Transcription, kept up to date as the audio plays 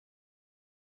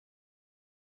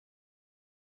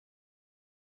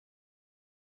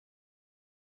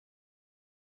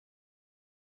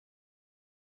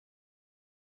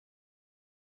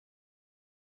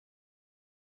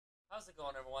How's it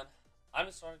going, everyone? I'm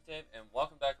Historic Dave, and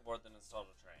welcome back aboard the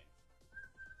Nostalgia Train.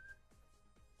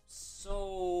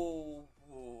 So,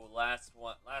 last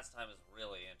time is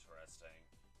really interesting.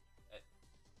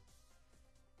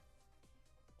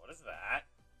 What is that?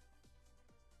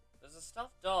 There's a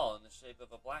stuffed doll in the shape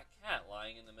of a black cat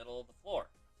lying in the middle of the floor.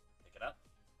 Pick it up.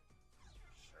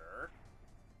 Sure.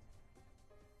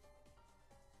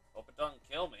 Hope it doesn't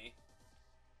kill me.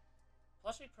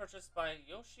 Plushie purchased by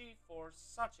Yoshi for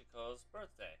Sachiko's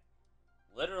birthday.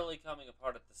 Literally coming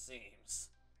apart at the seams.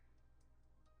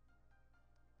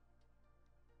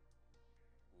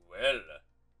 Well.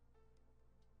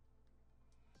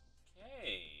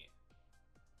 Okay.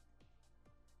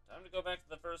 Time to go back to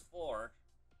the first floor.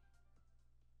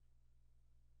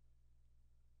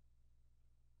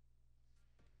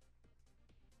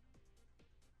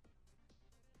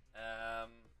 I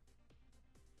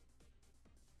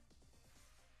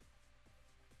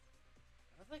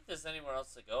don't think there's anywhere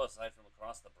else to go aside from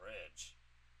across the bridge.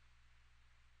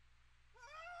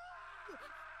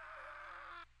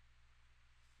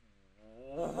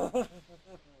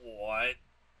 What?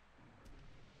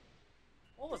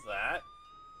 What was that?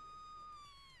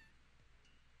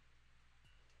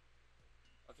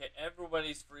 Okay,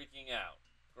 everybody's freaking out.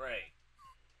 Great.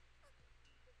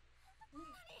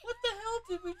 What the hell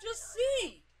did we just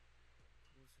see?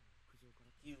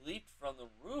 He leaped from the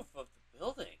roof of the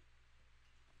building.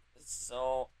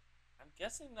 So, I'm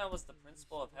guessing that was the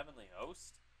principal of Heavenly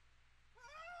Host?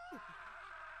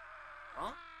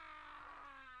 Huh?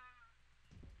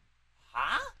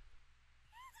 Huh?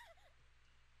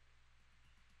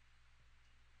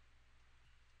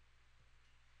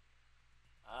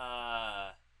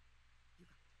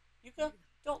 Yuka,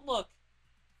 don't look.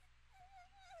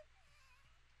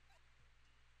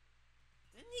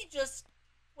 Didn't he just...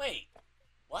 Wait,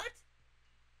 what?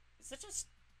 Is it just...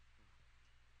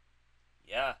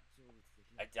 Yeah,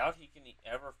 I doubt he can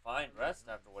ever find rest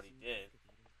after what he did.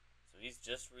 So he's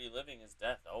just reliving his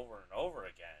death over and over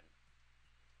again.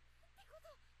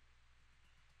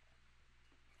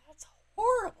 That's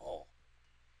horrible.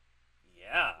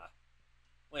 Yeah.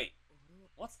 Wait,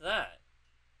 what's that?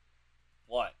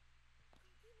 What?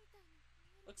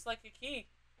 Looks like a key.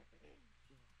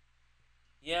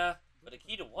 Yeah, but a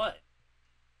key to what?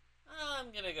 I'm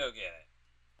gonna go get it.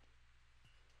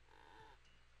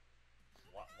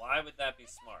 Why would that be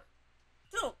smart?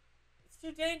 Don't! It's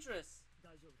too dangerous.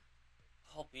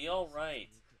 I'll be alright.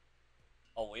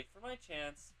 I'll wait for my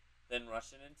chance, then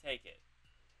rush in and take it.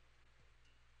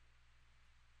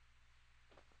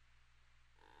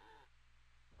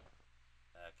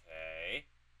 Okay.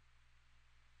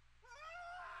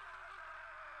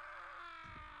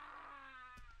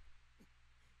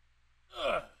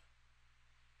 Ugh.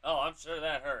 Oh, I'm sure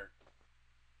that hurt.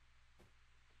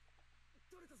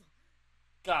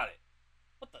 Got it.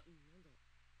 What the?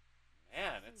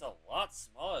 Man, it's a lot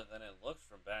smaller than it looked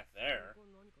from back there.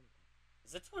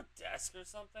 Is it to a desk or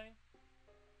something?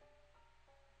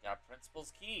 Got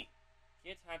Principal's key.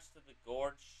 Key attached to the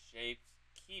gourd-shaped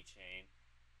keychain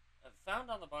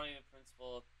found on the body of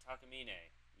Principal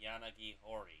Takamine, Yanagi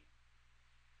Hori.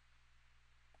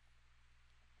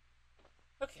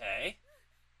 Okay.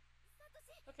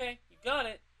 Okay, you got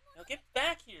it. Now get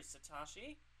back here,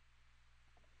 Satoshi.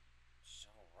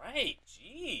 Alright,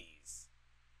 jeez.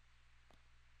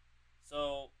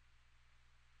 So,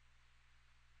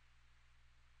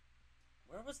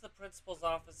 where was the principal's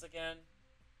office again?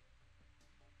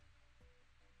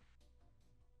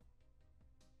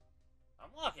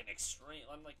 I'm walking extreme.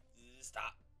 I'm like,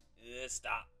 stop.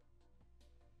 Stop.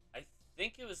 I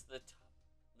think it was the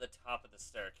top of the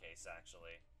staircase,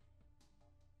 actually.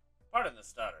 Pardon the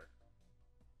stutter.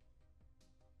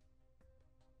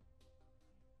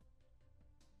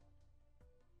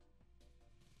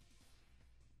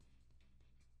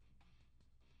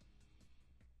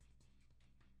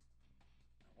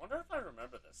 I wonder if I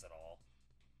remember this at all.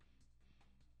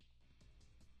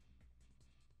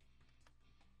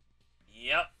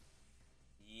 Yep.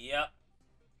 Yep.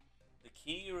 The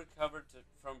key you recovered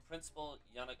from Principal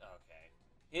Yanagi.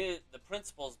 Okay. The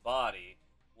principal's body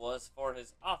was for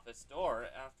his office door,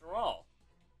 after all.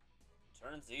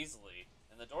 Turns easily,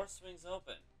 and the door swings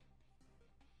open.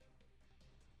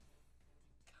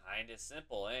 Kinda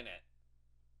simple, ain't it?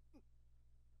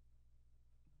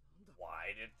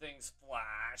 Why did things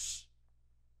flash?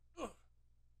 Ugh.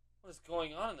 What is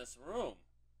going on in this room?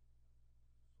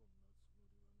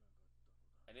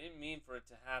 I didn't mean for it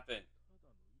to happen.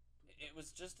 It was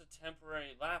just a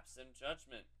temporary lapse in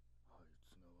judgment.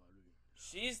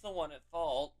 She's the one at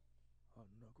fault.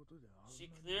 She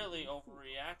clearly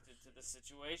overreacted to the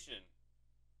situation.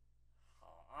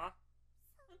 Huh?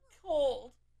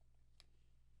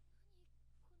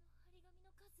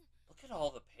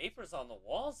 pictures on the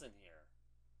walls in here.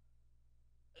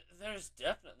 There's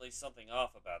definitely something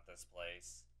off about this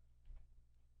place.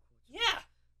 Yeah!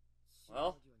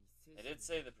 Well, they did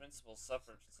say the principal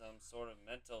suffered some sort of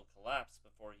mental collapse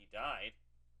before he died.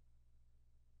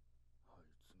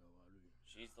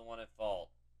 She's the one at fault.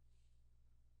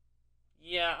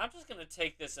 Yeah, I'm just gonna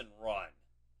take this and run.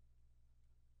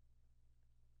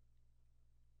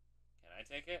 Can I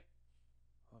take it?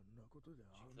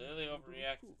 She clearly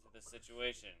overreacted to the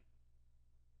situation.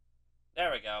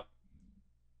 There we go.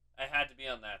 I had to be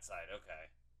on that side,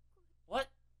 okay. What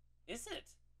is it?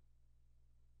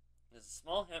 There's a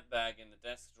small hemp bag in the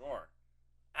desk drawer.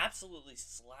 Absolutely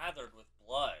slathered with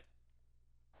blood.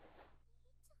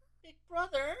 Big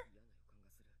brother?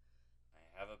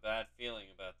 I have a bad feeling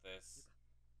about this.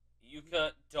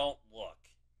 Yuka, don't look.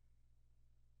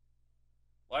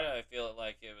 Why do I feel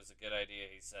like it was a good idea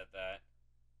he said that?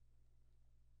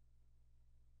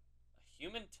 A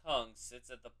human tongue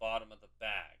sits at the bottom of the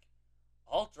bag,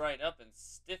 all dried up and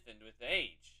stiffened with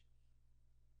age.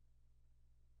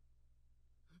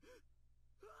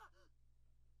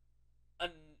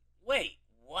 Wait,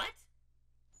 what?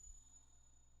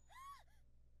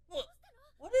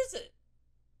 What is it?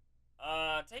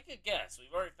 Take a guess.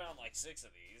 We've already found like 6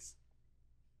 of these.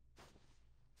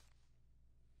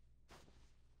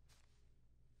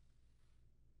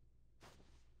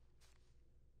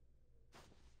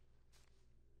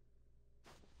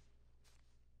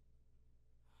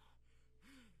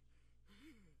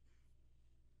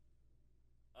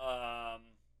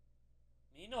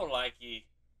 Me no likey.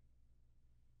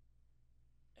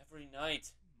 Every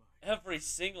night. Every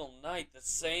single night, the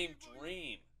same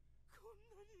dream.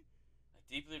 I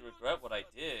deeply regret what I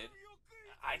did.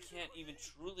 I can't even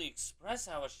truly express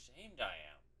how ashamed I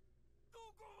am.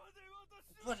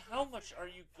 But how much are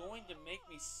you going to make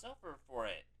me suffer for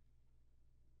it?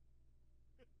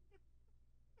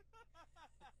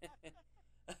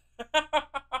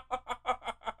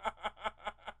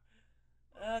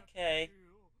 Okay.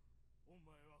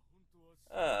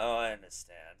 Oh, I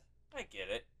understand. I get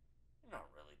it. You're not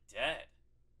really dead.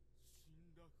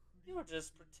 You were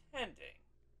just pretending.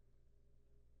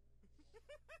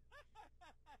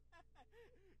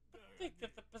 But think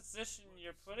of the position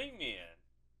you're putting me in.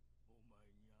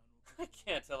 I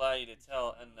can't allow you to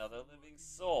tell another living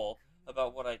soul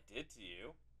about what I did to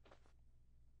you.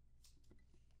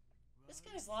 This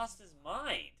guy's lost his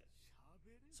mind.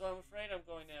 So I'm afraid I'm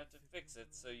going to have to fix it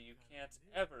so you can't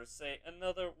ever say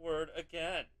another word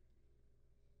again.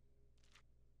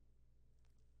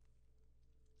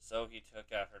 So he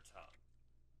took out her tongue.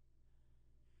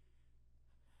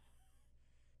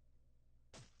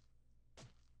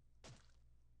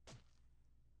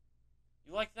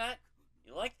 You like that?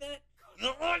 You like that?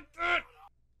 You like that?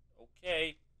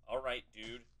 Okay. Alright,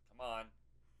 dude. Come on.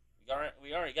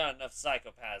 We already got enough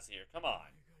psychopaths here. Come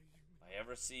on. If I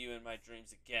ever see you in my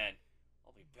dreams again,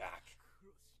 I'll be back.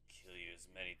 Kill you as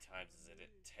many times as it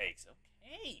takes.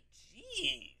 Okay,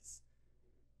 jeez.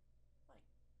 My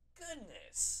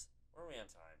goodness. Where are we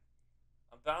on time?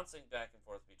 I'm bouncing back and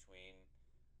forth between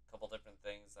a couple different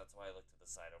things. That's why I looked to the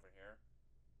side over here.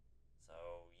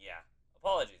 So, yeah.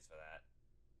 Apologies for that.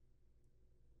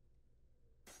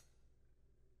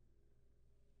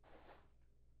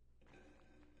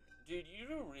 Dude, you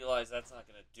do realize that's not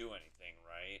going to do anything,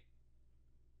 right?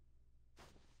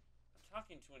 I'm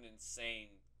talking to an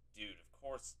insane dude. Of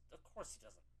course he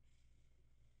doesn't.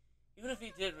 Even if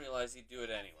he did realize, he'd do it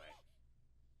anyway.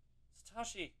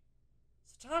 Satoshi!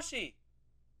 Satoshi!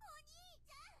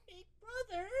 Big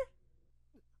brother!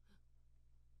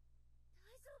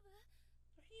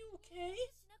 Are you okay?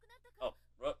 Oh,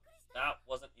 that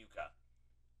wasn't Yuka.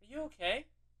 Are you okay?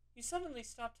 You suddenly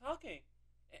stopped talking,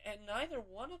 and neither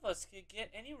one of us could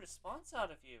get any response out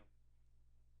of you.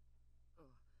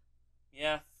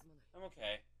 Yeah, I'm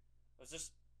okay. I was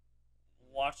just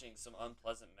watching some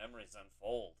unpleasant memories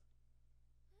unfold.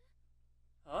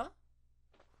 Huh?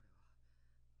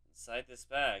 Inside this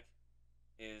bag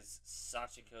is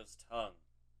Sachiko's tongue.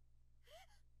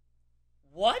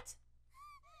 What?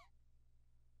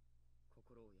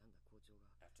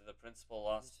 After the principal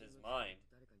lost his mind,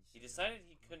 he decided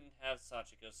he couldn't have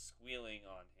Sachiko squealing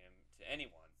on him to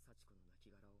anyone.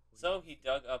 So he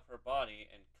dug up her body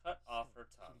and cut off her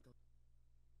tongue.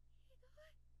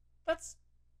 That's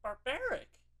barbaric.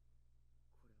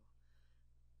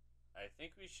 I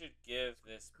think we should give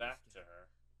this back to her.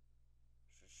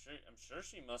 I'm sure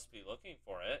she must be looking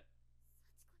for it.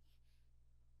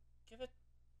 Give it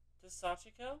to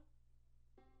Sachiko?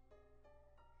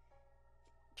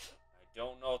 I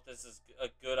don't know if this is a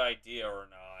good idea or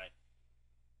not.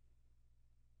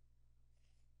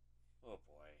 Oh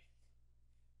boy.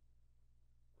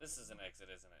 This is an exit,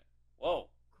 isn't it? Whoa.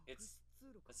 It's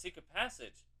a secret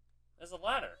passage. There's a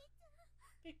ladder.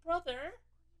 Big brother.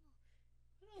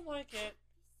 I don't like it.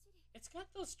 It's got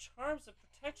those charms of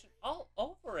protection all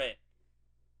over it.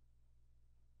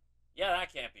 Yeah,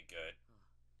 that can't be good.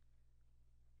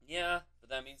 Yeah, but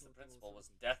that means the principal was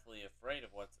deathly afraid of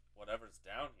whatever's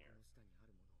down here.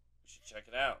 We should check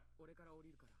it out.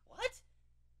 What?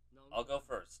 I'll go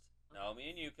first. Naomi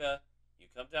and Yuka, you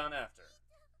come down after.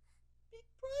 Big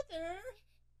brother.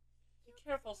 Be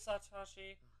careful,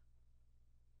 Satoshi.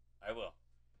 I will.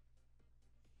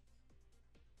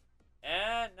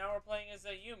 And now we're playing as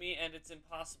Ayumi, and it's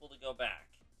impossible to go back.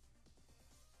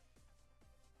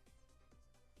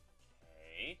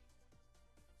 Okay.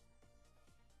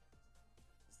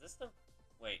 Is this the...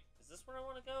 Wait, is this where I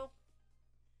want to go?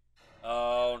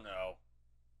 Oh, no.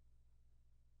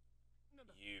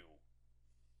 You.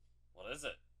 What is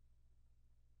it?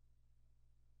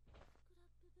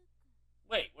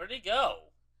 Wait, where'd he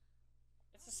go?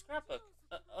 It's a scrapbook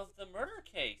of the murder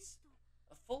case.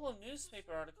 Full of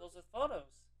newspaper articles with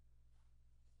photos.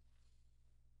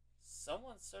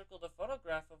 Someone circled a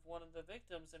photograph of one of the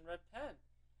victims in red pen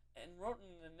and wrote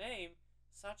in the name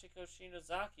Sachiko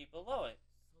Shinozaki below it.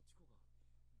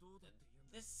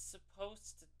 This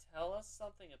supposed to tell us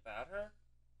something about her?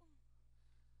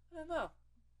 I don't know.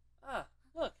 Ah,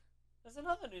 look, there's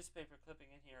another newspaper clipping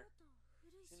in here.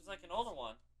 Seems like an older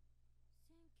one.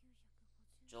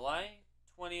 July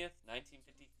 20th,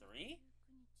 1953?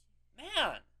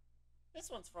 Man, this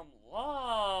one's from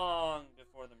long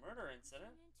before the murder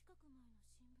incident.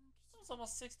 That was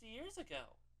almost 60 years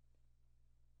ago.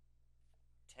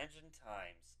 Tension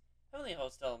times. Heavenly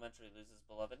Host Elementary loses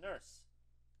beloved nurse.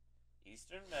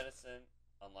 Eastern medicine,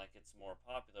 unlike its more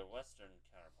popular Western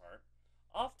counterpart,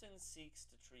 often seeks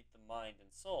to treat the mind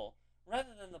and soul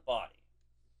rather than the body.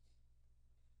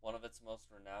 One of its most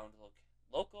renowned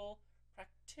local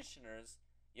practitioners,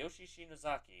 Yoshi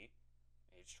Shinozaki,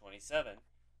 age 27,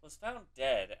 was found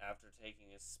dead after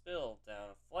taking a spill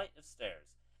down a flight of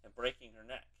stairs and breaking her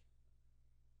neck.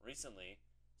 Recently,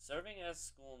 serving as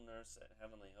school nurse at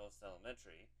Heavenly Host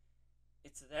Elementary,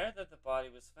 it's there that the body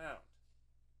was found.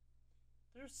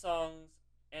 Through songs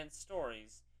and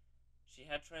stories, she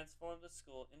had transformed the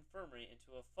school infirmary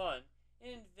into a fun,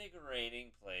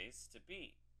 invigorating place to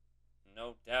be.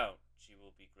 No doubt she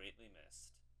will be greatly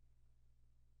missed.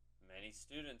 Many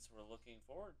students were looking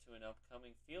forward to an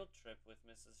upcoming field trip with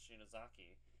Mrs.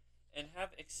 Shinozaki and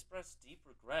have expressed deep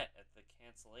regret at the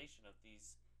cancellation of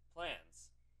these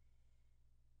plans.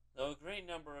 Though a great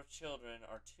number of children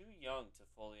are too young to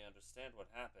fully understand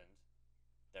what happened,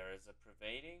 there is a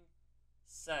pervading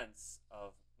sense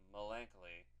of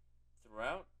melancholy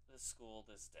throughout the school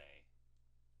this day.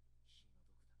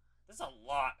 There's a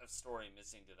lot of story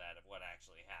missing to that of what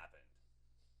actually happened.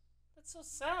 That's so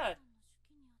sad.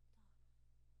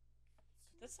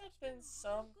 Could this have been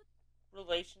some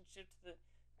relationship to the...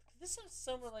 Could this have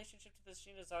some relationship to the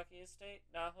Shinozaki estate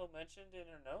Naho mentioned in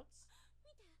her notes?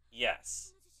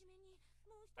 Yes.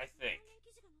 I think.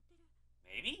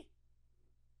 Maybe?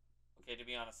 Okay, to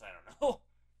be honest, I don't know.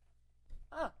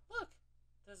 Ah, look.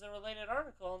 There's a related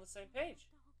article on the same page.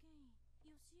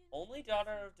 Only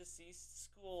daughter of deceased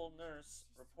school nurse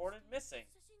reported missing.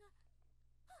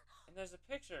 And there's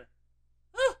a picture.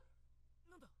 Ah!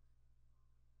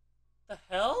 The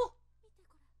hell?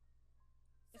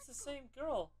 It's the same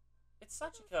girl. It's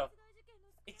Sachiko.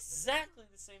 Exactly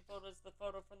the same photo as the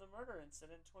photo from the murder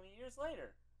incident 20 years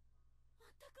later.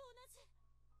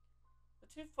 The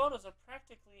two photos are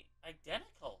practically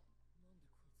identical.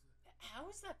 How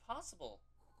is that possible?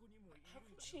 How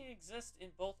can she exist in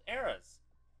both eras?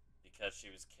 Because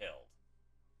she was killed.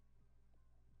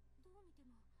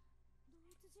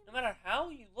 No matter how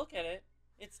you look at it,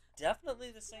 it's definitely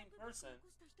the same person.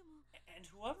 And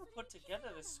whoever put together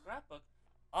this scrapbook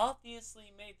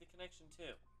obviously made the connection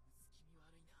too.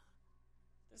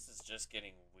 This is just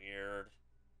getting weird.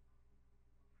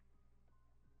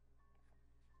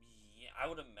 Yeah, I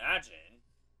would imagine.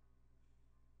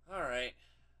 Alright.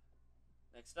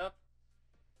 Next up.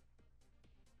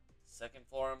 Second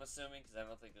floor, I'm assuming, because I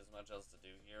don't think there's much else to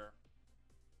do here.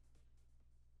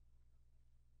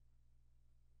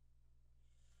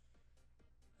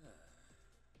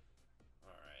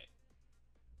 Alright.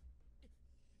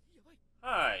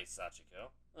 Hi,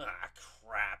 Sachiko. Ah,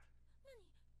 crap.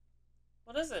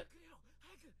 What is it?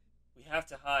 We have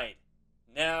to hide.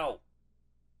 Now.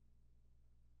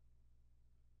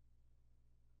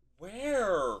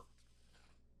 Where?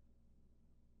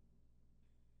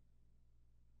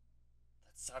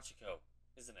 That's Sachiko,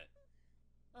 isn't it?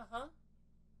 Uh-huh.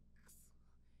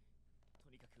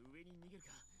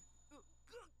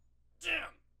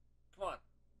 Damn! Come on.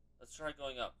 Let's try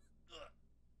going up. Ugh.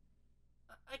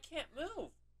 I can't move.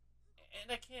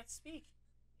 And I can't speak.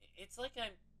 It's like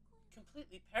I'm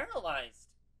completely paralyzed.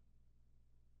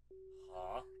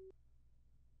 Huh?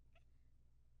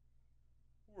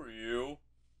 Who are you?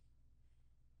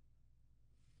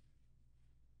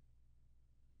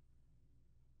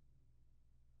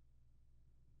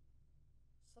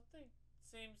 Something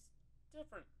seems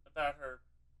different about her,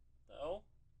 though.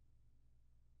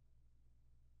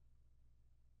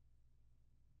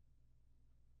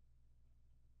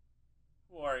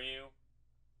 Who are you?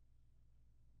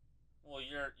 Well,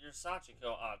 you're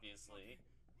Sachiko, obviously.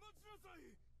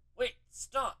 Wait,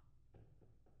 stop!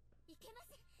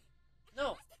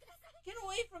 No! Get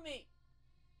away from me!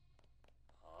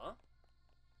 Huh?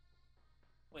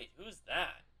 Wait, who's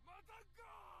that?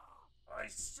 I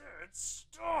said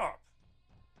stop!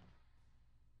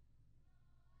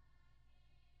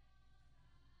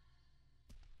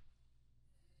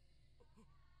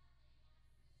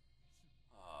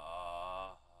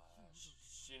 Uh,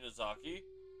 Shinozaki?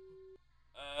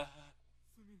 Uh,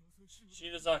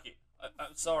 Shinozaki,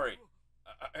 I'm sorry.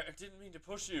 I didn't mean to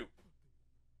push you.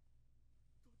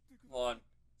 Come on,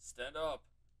 stand up.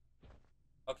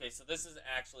 Okay, so this is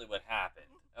actually what happened.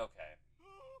 Okay.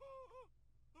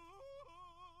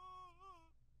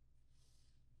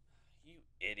 You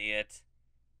idiot.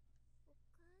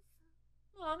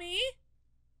 Mommy?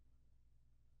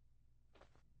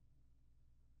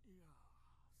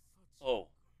 Oh,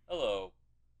 hello,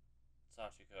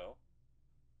 Sachiko.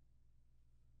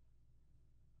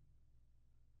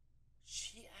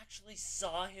 She actually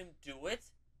saw him do it?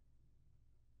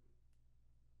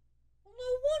 Well, no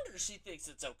wonder she thinks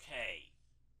it's okay.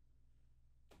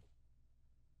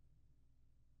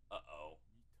 Uh-oh.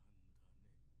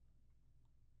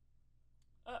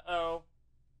 Uh-oh.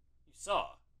 You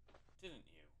saw, didn't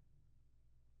you?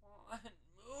 Oh,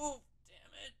 move,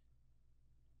 damn it.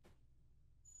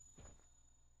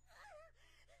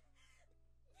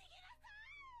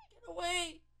 Get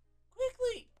away!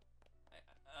 Quickly!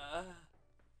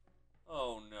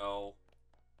 Oh no.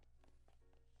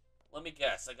 Let me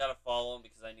guess, I gotta follow him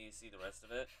because I need to see the rest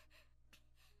of it.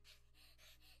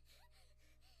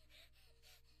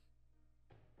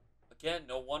 Again,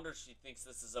 no wonder she thinks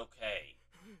this is okay.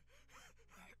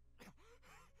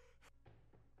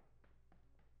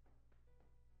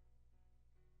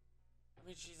 I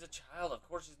mean, she's a child. Of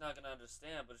course she's not going to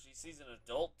understand, but if she sees an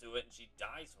adult do it and she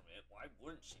dies from it, why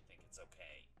wouldn't she think it's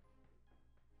okay?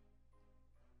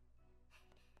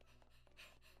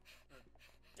 Her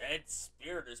dead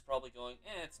spirit is probably going,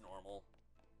 it's normal.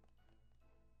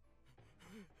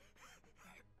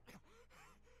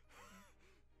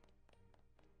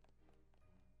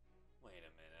 Wait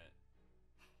a minute.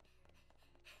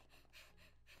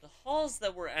 The halls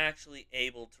that we're actually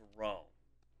able to roam,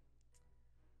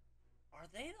 are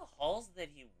they the halls that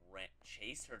he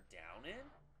chased her down in?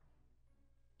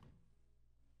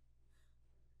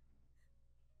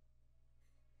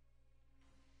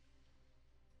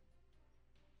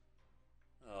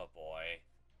 Oh boy.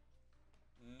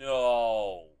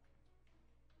 No.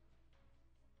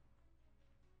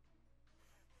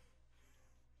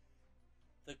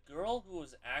 The girl who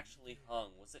was actually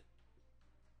hung, was it...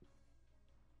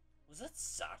 Was that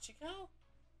Sachiko?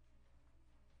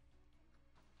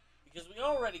 Because we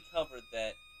already covered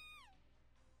that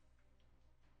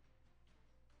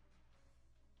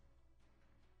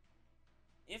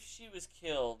if she was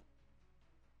killed,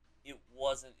 it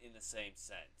wasn't in the same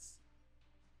sense.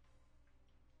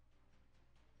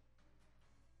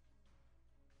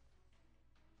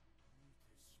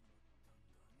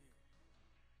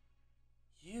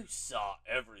 You saw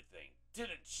everything,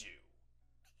 didn't you?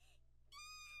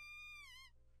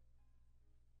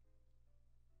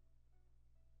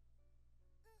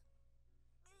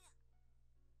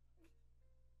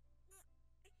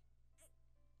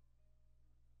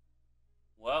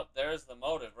 Well, there's the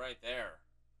motive right there.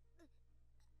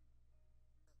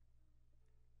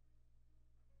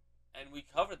 And we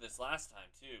covered this last time,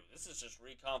 too. This is just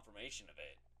reconfirmation of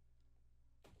it.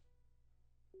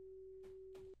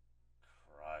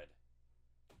 Crud.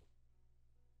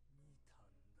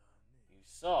 You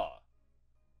saw,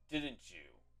 didn't you?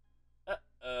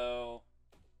 Uh-oh.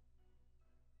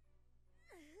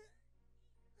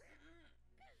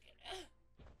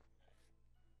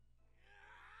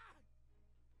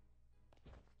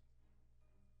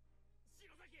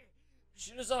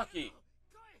 Shinozaki!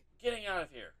 Getting out of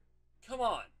here. Come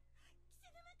on.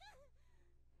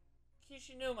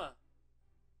 Kishinuma.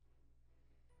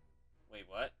 Wait,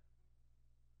 what?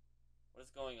 What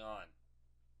is going on?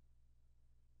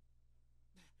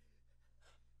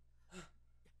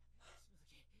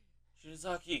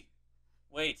 Mizaki,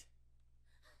 wait.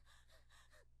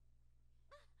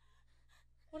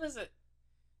 What is it?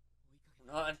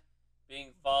 We're not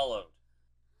being followed.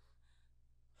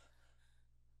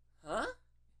 Huh?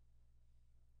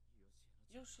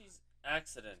 Yoshi's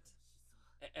accident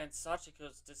and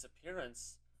Sachiko's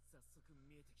disappearance.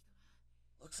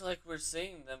 Looks like we're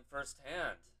seeing them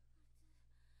firsthand.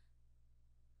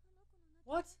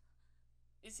 What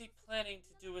is he planning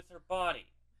to do with her body?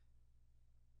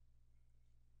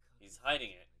 He's hiding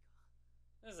it,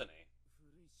 isn't he?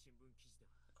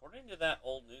 According to that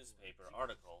old newspaper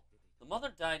article, the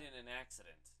mother died in an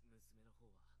accident.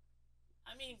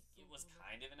 I mean, it was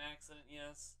kind of an accident,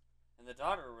 yes, and the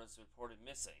daughter was reported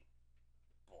missing.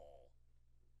 Bull.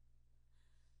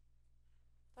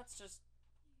 That's just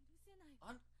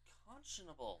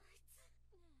unconscionable.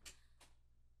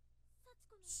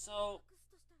 So,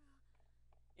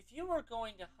 if you were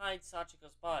going to hide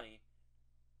Sachiko's body,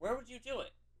 where would you do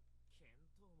it?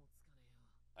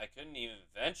 I couldn't even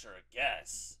venture a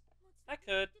guess. I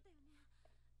could.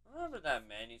 Remember that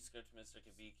manuscript Mr.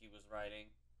 Kabiki was writing?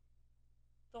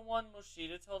 The one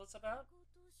Moshida told us about?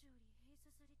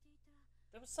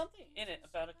 There was something in it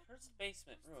about a cursed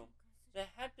basement room that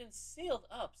had been sealed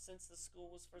up since the school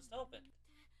was first opened.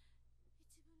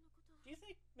 Do you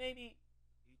think maybe...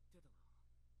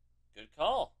 Good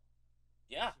call.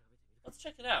 Yeah, let's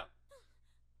check it out.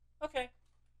 Okay.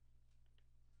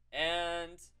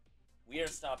 And we are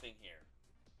stopping here.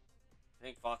 I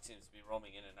think Fox seems to be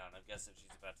roaming in and out. I'm guessing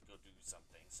she's about to go do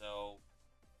something. So,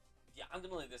 yeah, I'm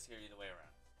going to leave this here either way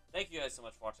around. Thank you guys so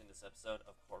much for watching this episode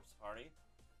of Corpse Party.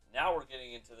 Now we're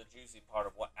getting into the juicy part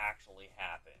of what actually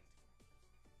happened.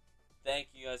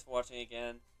 Thank you guys for watching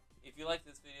again. If you like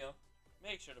this video,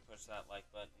 make sure to push that like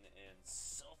button. And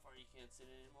so far you can't see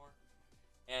it anymore.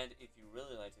 And if you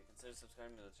really like it, consider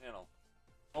subscribing to the channel.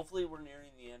 Hopefully we're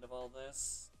nearing the end of all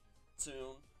this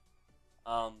soon.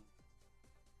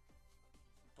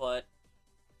 But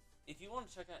if you want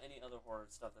to check out any other horror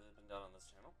stuff that has been done on this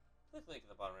channel, click the link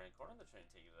in the bottom right corner, and the train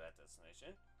will take you to that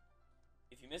destination.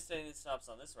 If you missed any of the stops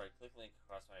on this ride, click the link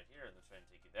across right here, and the train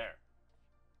will take you there.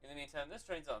 In the meantime, this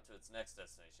train's on to its next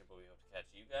destination, but we hope to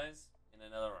catch you guys in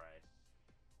another ride.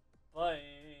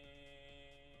 Bye!